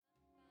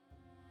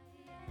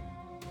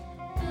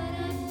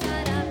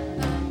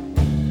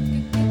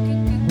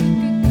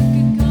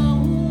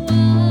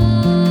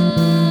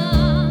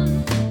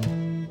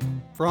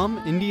From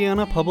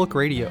Indiana Public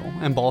Radio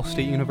and Ball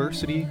State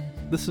University,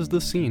 this is The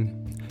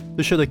Scene,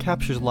 the show that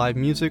captures live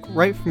music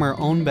right from our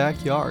own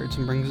backyards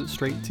and brings it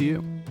straight to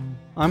you.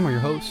 I'm your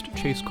host,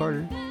 Chase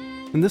Carter,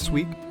 and this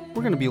week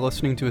we're going to be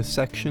listening to a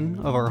section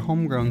of our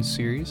Homegrown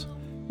series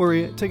where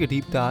we take a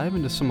deep dive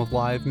into some of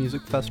live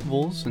music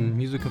festivals and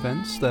music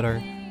events that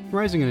are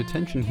rising in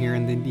attention here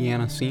in the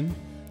Indiana scene.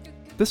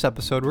 This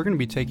episode we're going to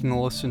be taking a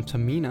listen to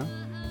Mina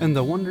and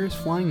the Wondrous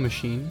Flying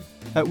Machine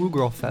at Woo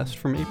Girl Fest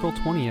from April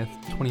 20th,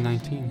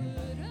 2019.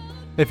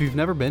 If you've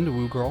never been to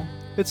Woo Girl,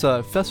 it's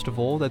a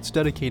festival that's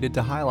dedicated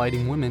to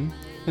highlighting women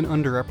and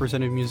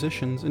underrepresented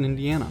musicians in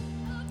Indiana.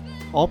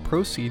 All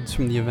proceeds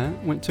from the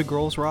event went to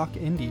Girls Rock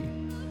Indie.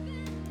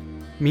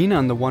 Mina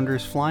and the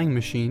Wondrous Flying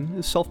Machine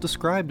is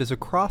self-described as a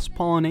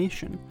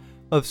cross-pollination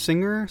of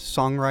singer,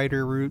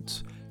 songwriter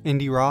roots,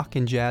 indie rock,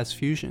 and jazz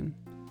fusion.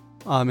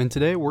 And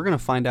today we're going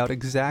to find out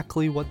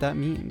exactly what that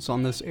means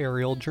on this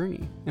aerial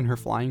journey in her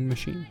flying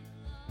machine.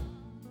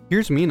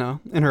 Here's Mina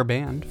and her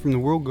band from the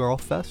Woo Girl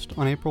Fest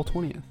on April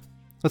 20th.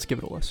 Let's give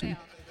it a listen.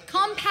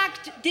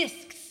 Compact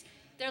discs.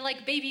 They're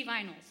like baby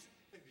vinyls.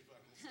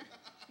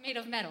 Made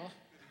of metal.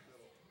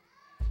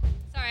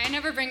 Sorry, I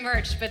never bring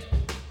merch, but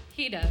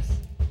he does.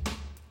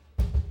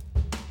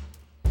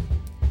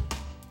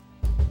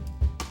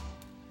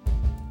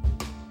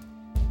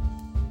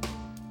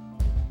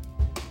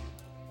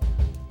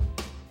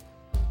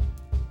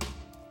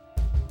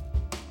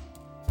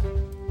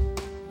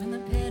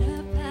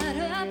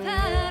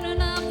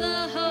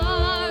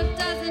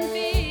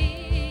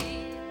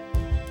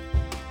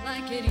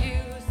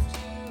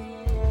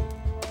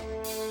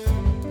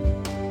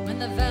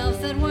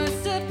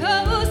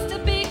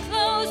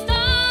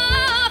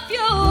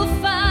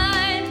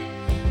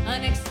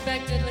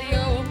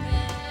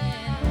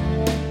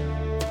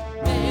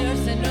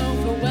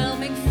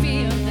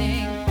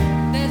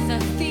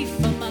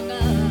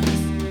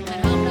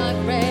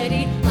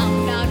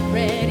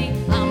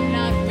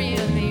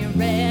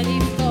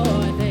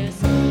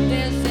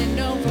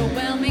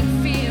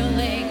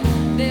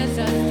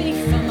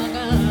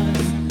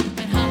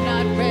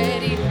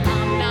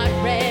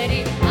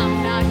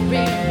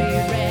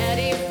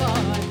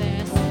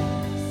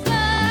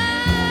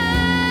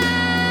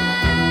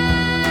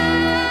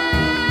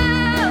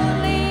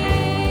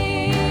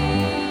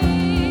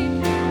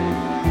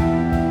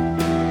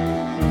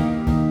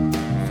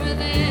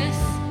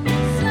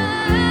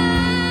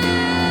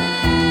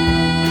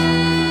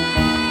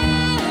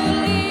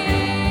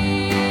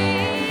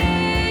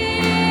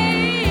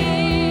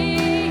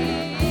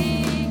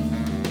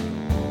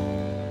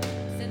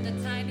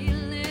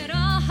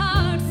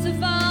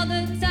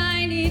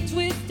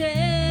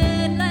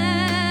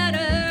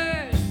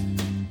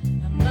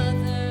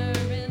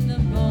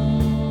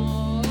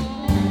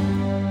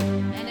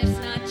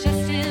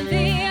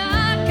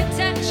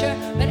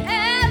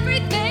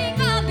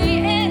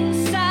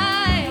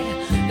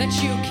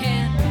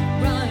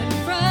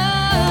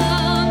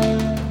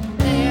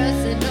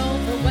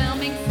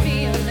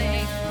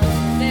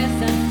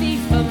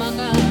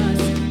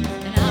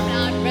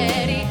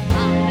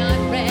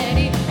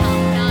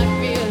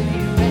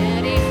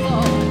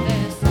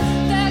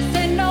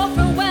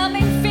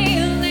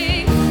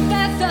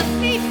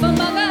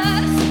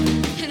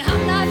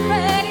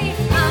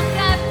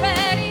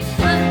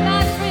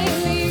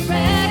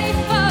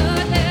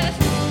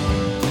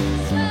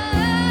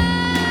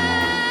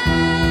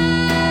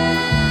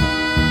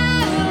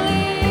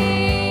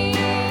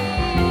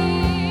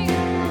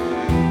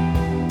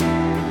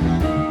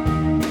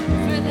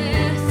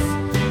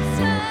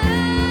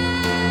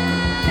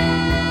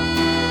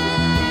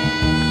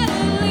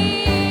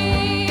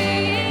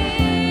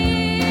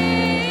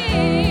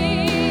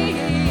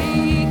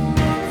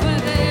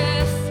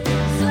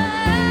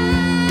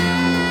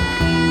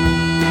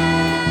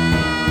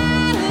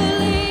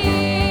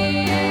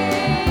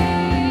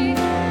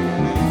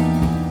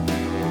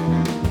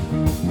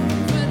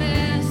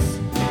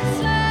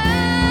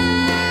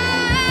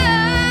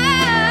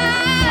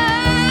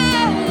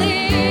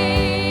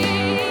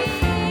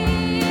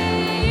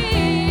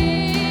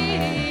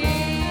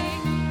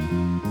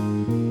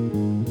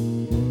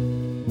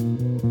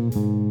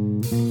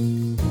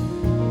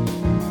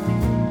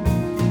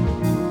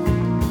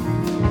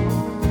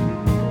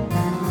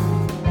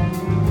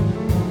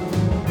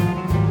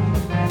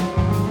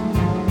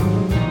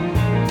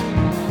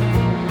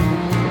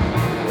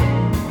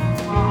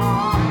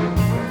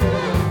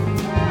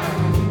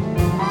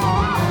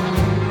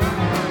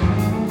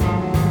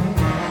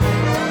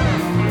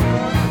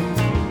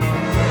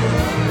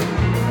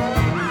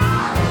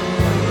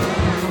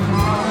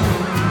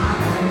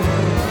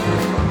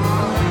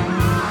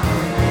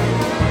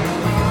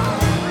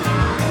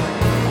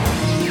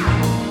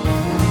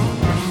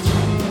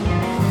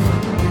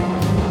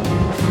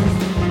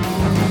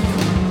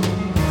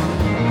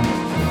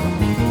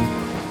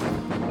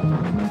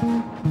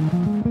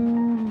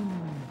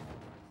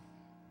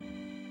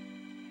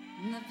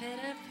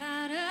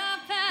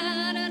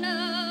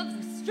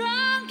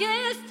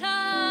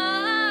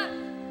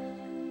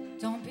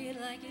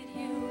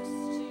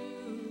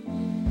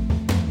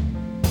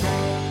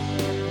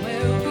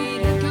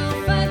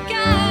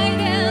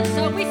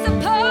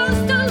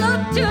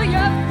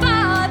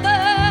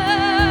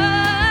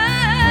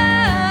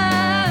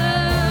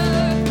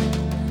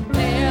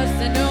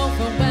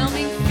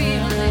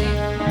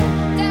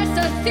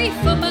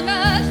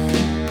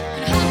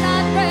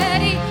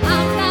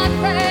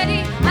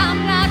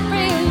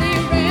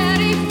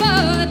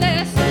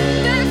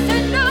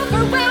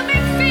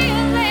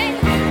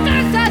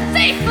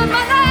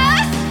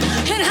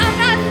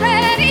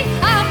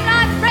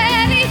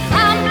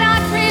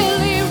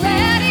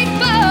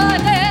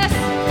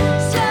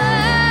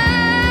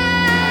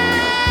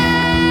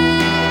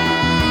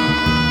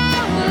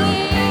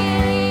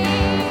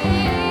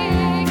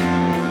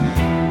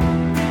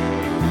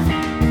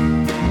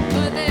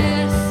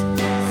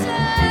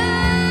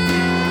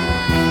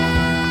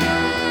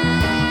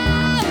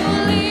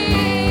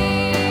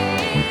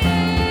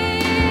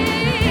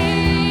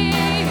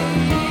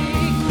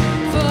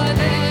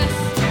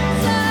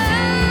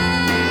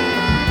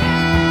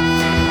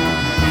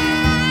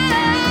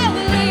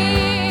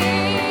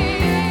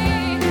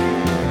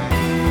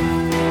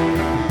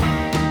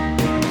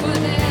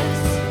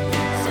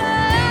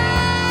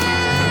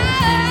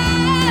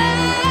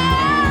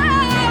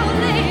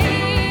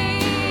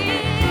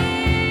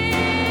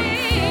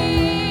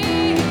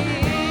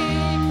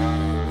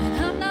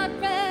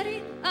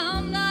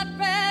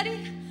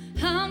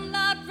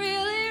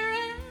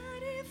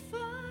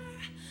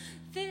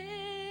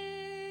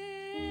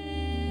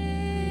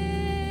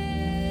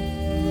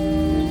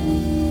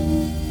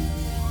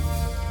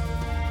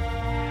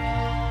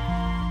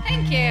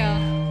 you.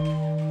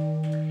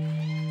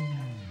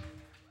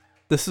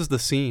 This is The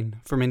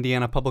Scene from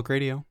Indiana Public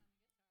Radio.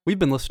 We've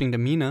been listening to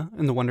Mina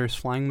and the Wondrous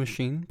Flying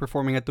Machine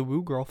performing at the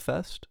Woo Girl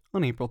Fest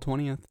on April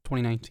 20th,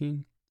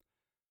 2019.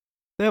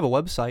 They have a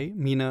website,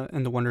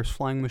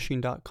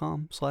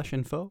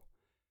 minaandthewondrousflyingmachine.com/info,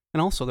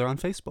 and also they're on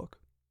Facebook.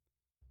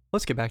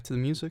 Let's get back to the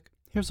music.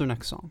 Here's their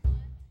next song.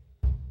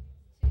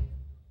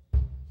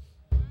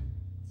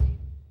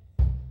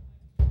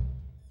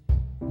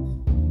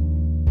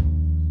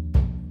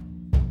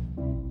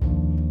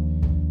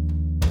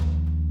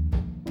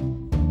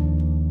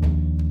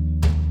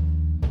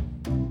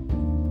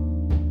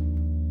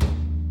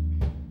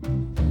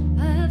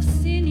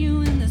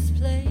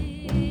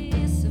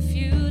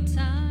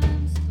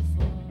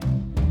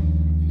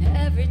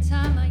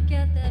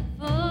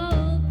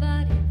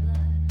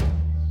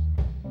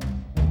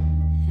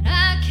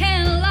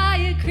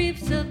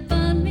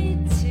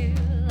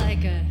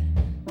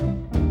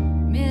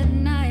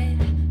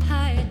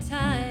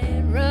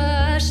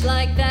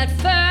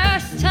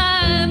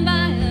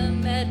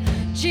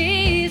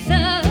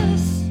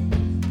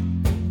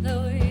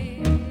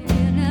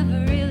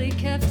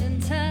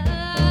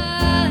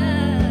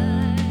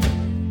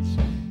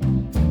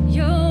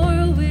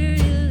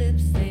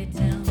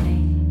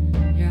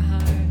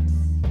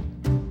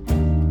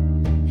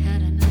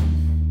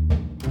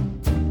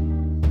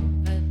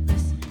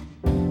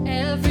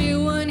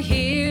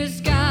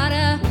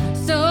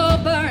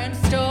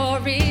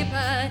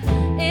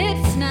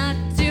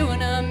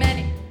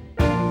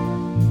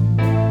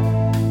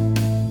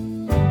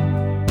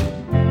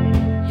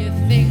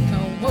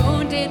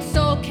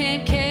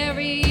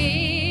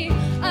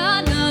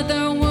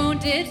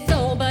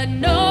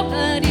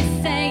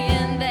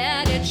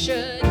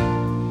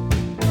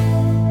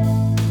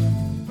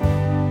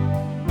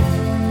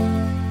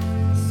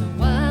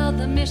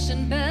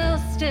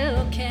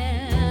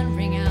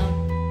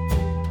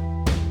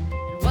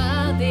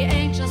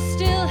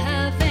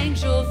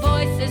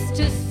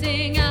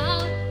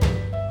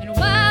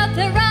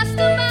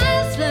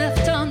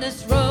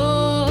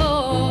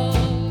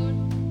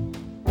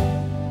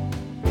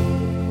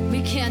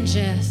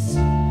 Just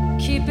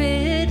keep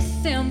it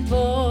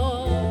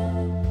simple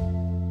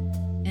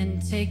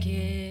and take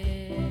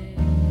it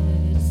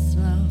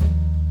slow.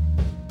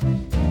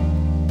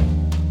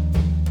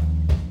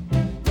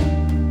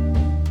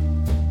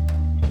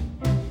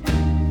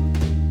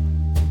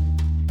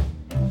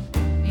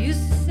 You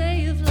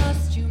say you've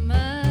lost too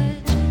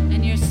much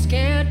and you're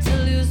scared to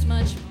lose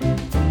much more.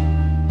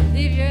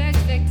 Leave your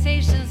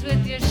expectations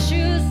with your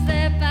shoes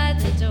there by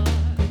the door.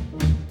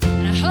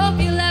 And I hope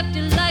you left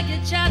your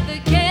luggage at the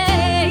gate.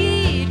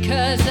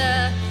 'Cause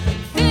a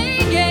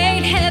thing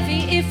ain't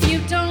heavy if you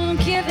don't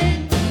give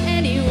it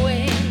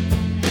anyway.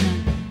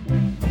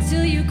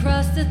 Till you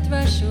cross the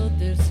threshold,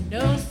 there's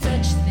no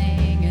such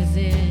thing as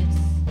it's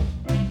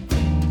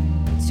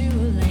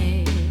too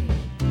late.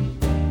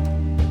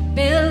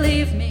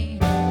 Believe me,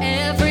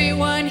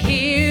 everyone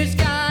here's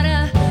got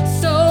a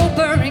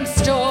sobering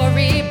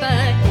story,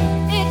 but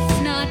it's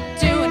not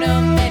doing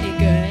them any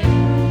good.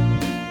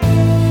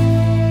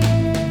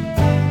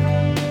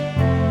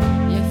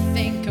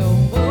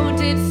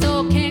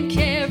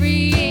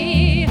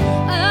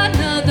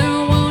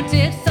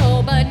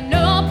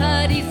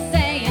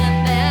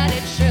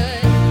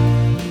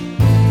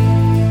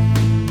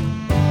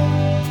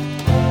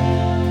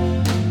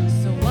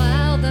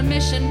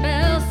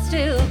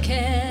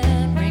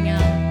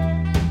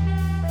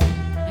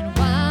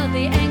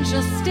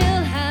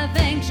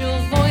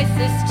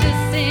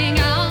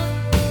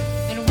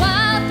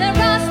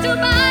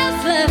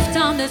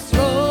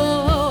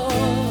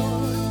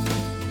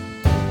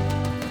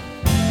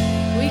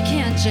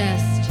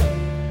 Just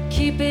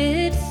keep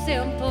it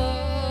simple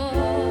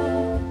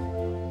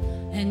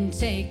and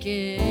take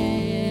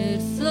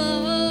it slow.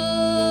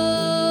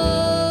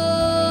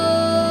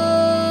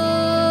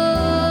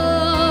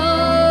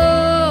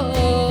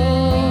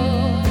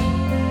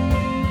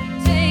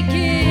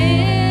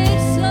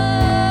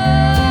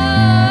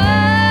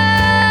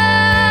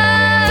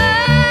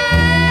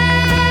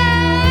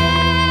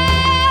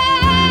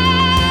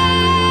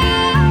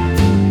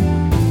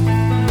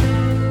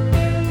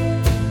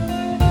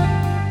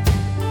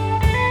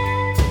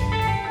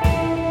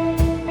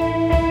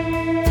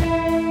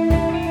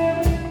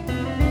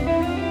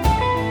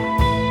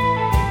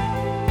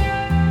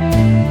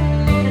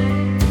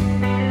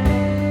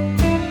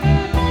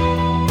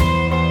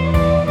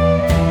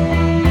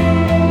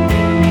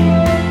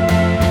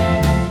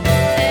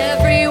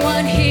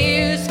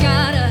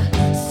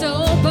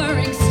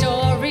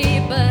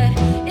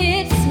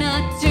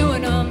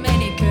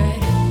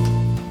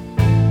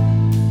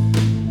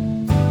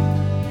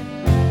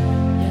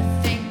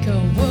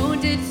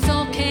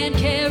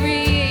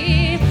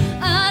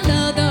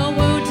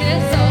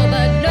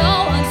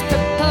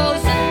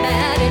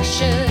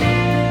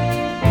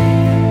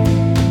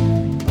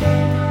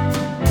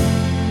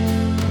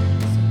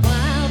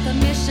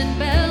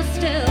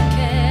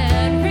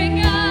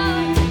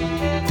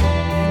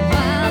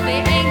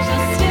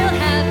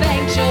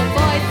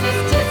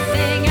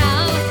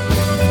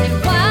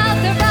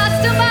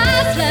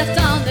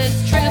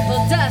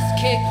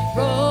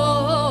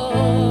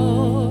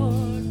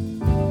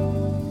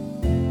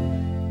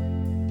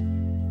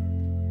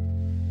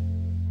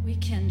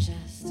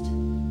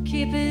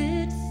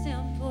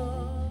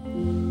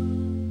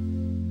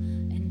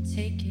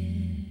 Take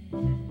it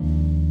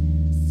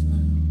slow.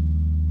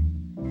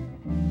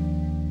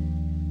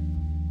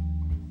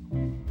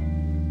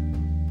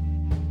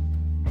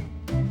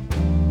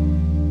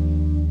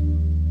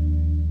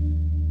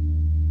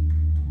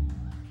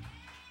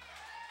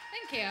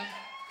 Thank you.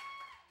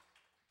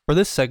 For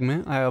this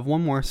segment, I have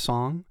one more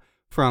song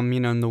from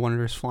Mina and the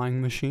Wondrous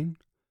Flying Machine.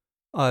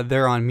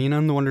 They're on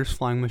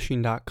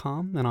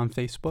minaandthewondrousflyingmachine.com and on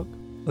Facebook.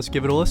 Let's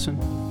give it a listen.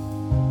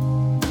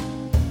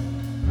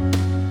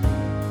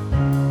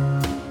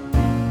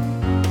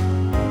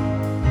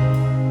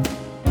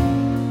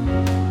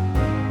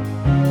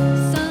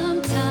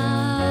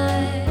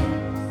 Sometimes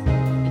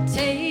it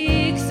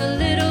takes a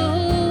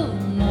little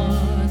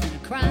more than a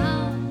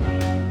crown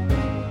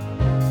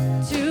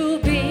to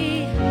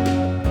be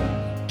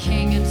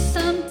king, and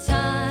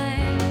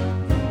sometimes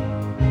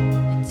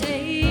it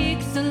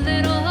takes a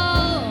little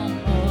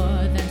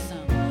more than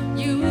some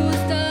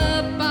used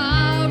up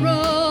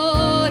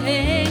borrowed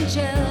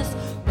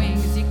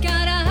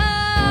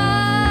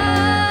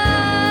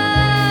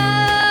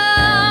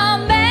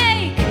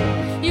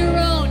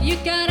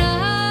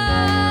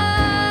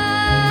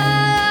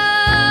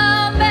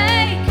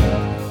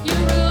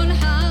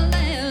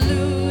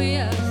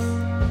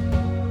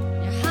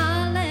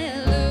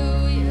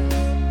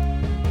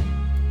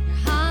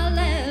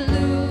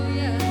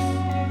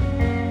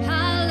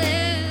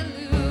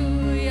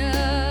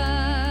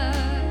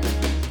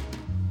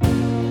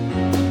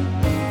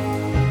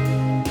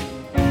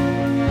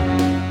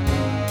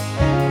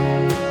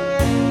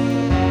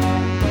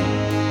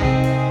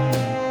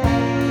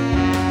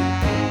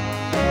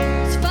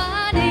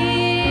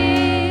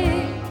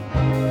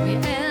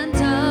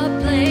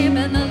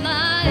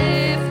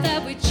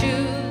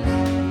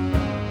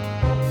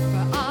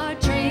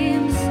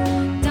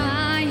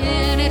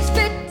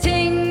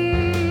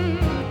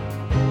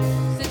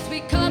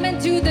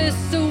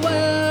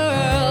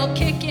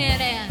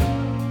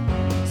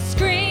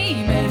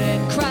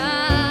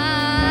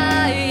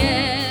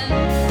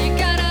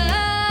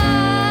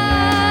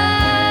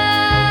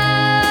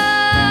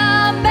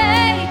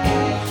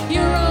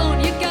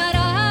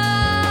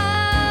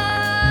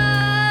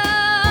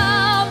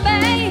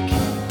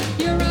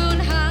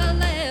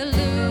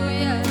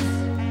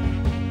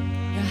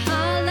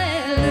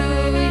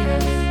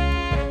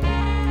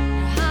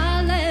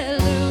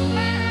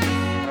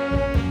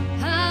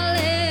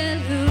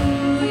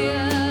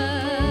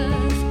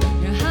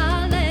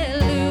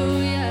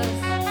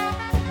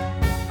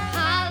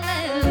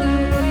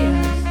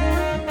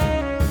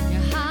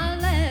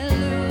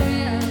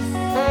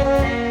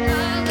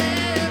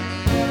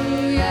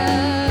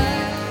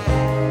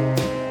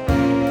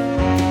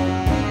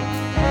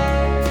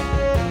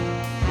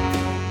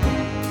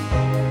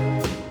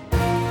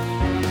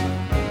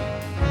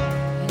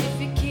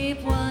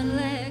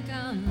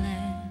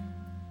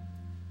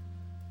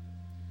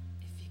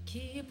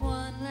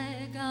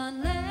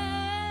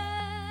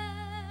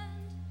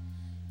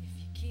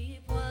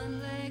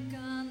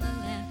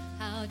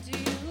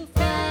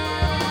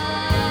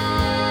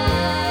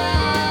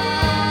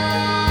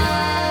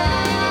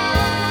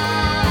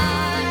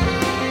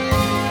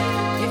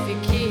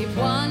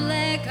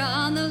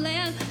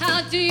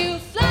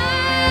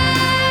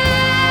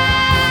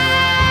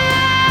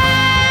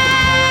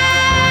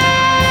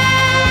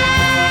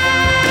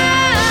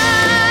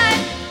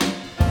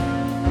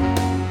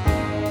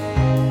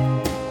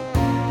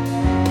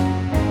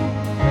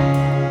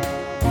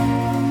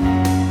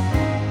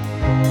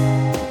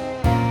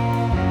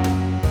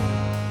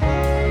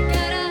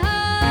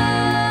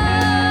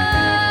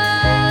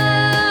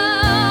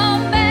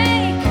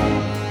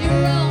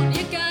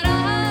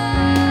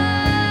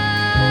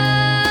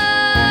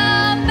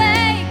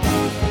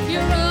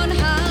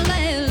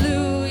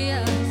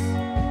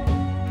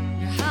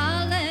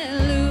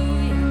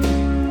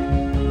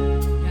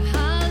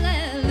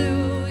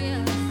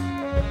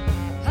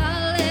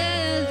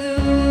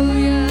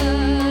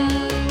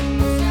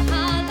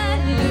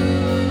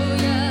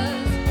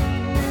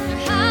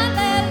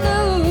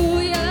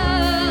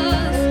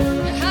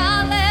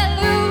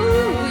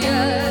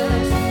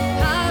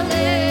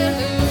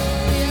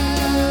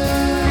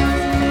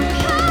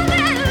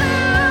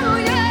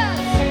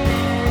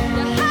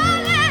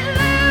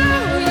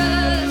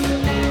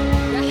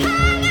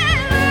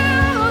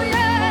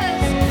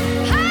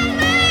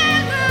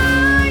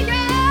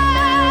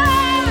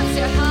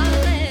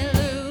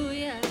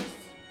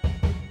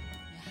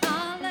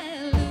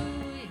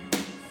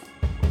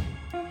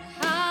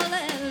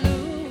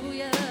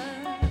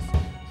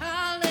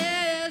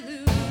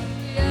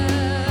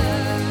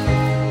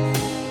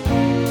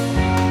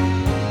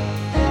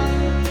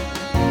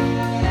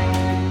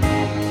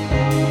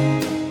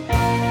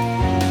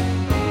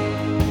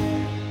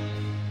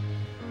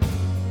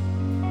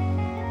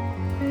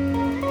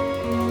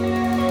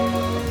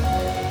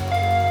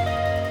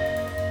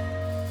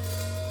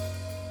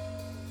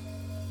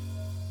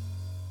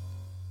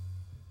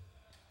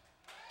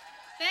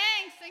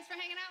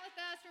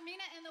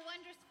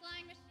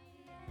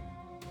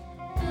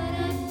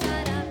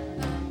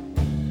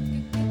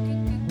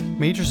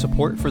Major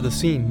support for The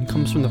Scene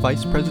comes from the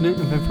Vice President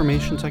of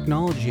Information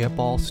Technology at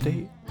Ball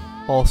State,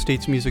 Ball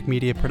State's music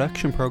media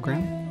production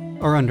program,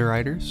 our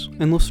underwriters,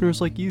 and listeners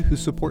like you who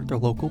support their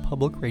local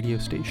public radio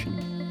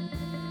station.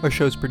 Our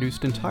show is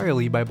produced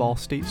entirely by Ball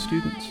State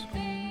students.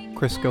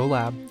 Chris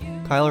Golab,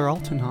 Kyler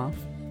Altenhoff,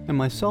 and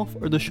myself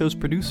are the show's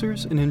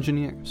producers and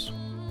engineers.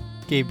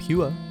 Gabe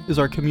Hua is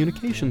our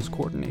communications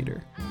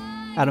coordinator.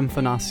 Adam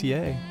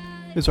Fonacier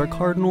is our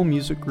Cardinal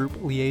Music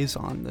Group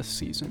liaison this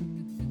season.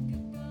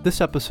 This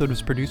episode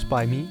was produced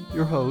by me,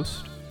 your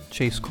host,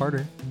 Chase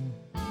Carter,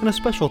 and a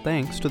special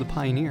thanks to the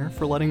Pioneer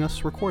for letting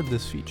us record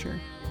this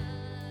feature.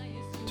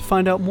 To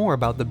find out more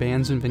about the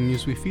bands and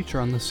venues we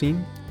feature on The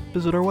Scene,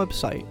 visit our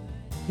website,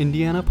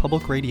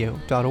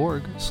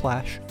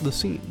 indianapublicradio.org/The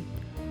Scene,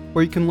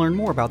 where you can learn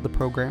more about the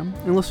program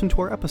and listen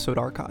to our episode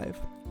archive.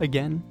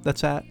 Again,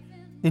 that's at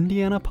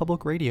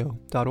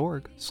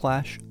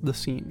indianapublicradio.org/The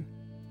Scene.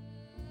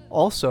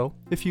 Also,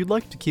 if you'd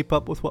like to keep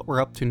up with what we're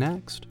up to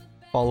next,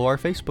 follow our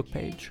Facebook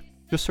page.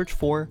 Just search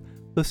for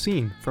The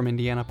Scene from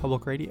Indiana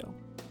Public Radio.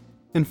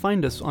 And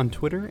find us on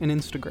Twitter and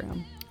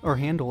Instagram. Our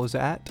handle is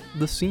at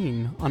The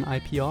Scene on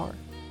IPR.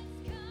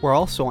 We're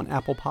also on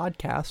Apple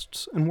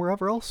Podcasts and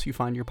wherever else you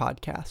find your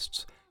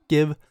podcasts.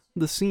 Give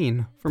The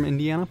Scene from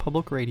Indiana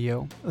Public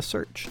Radio a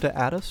search to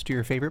add us to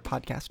your favorite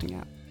podcasting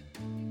app.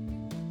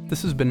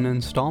 This has been an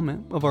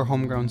installment of our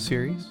Homegrown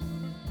series.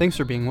 Thanks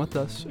for being with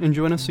us, and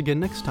join us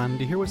again next time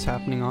to hear what's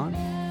happening on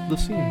The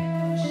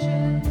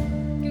Scene.